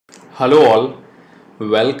Hello all,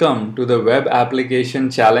 welcome to the web application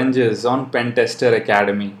challenges on Pentester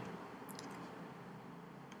Academy.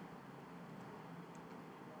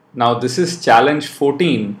 Now this is challenge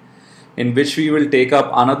 14 in which we will take up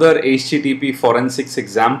another HTTP forensics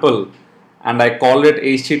example, and I call it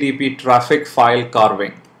HTTP traffic file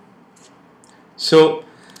carving. So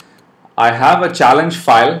I have a challenge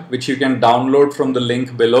file which you can download from the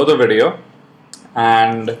link below the video,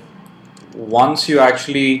 and once you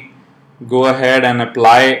actually go ahead and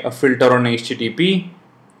apply a filter on HTTP,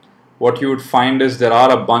 what you would find is there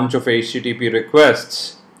are a bunch of HTTP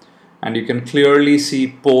requests, and you can clearly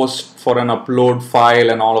see post for an upload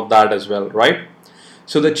file and all of that as well, right?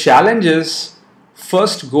 So the challenge is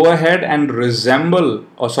first go ahead and reassemble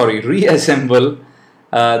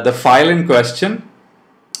the file in question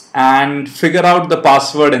and figure out the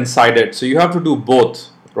password inside it. So you have to do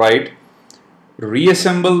both, right?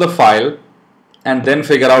 Reassemble the file and then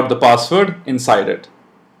figure out the password inside it.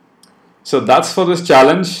 So that's for this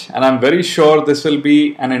challenge, and I'm very sure this will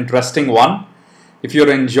be an interesting one. If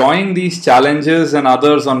you're enjoying these challenges and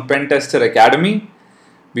others on Pentester Academy,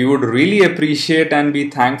 we would really appreciate and be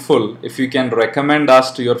thankful if you can recommend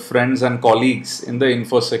us to your friends and colleagues in the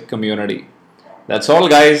InfoSec community. That's all,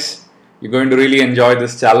 guys. You're going to really enjoy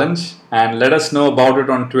this challenge, and let us know about it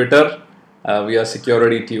on Twitter via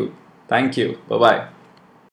SecurityTube. Thank you. Bye-bye.